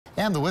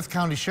And the Wythe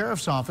County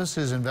Sheriff's Office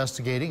is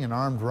investigating an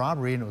armed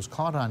robbery, and it was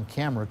caught on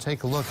camera.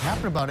 Take a look.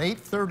 Happened about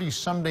 8:30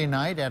 Sunday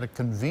night at a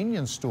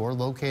convenience store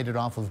located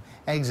off of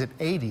exit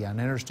 80 on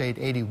Interstate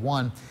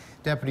 81.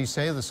 Deputies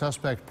say the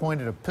suspect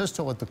pointed a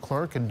pistol at the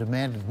clerk and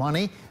demanded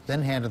money,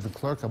 then handed the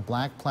clerk a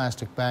black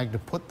plastic bag to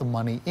put the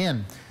money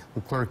in.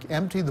 The clerk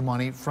emptied the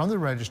money from the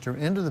register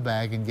into the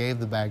bag and gave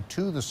the bag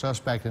to the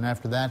suspect, and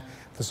after that,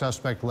 the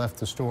suspect left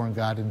the store and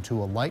got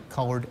into a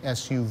light-colored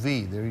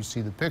SUV. There you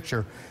see the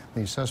picture.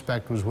 The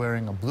suspect was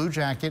wearing a blue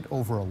jacket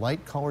over a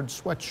light-colored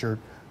sweatshirt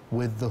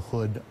with the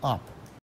hood up.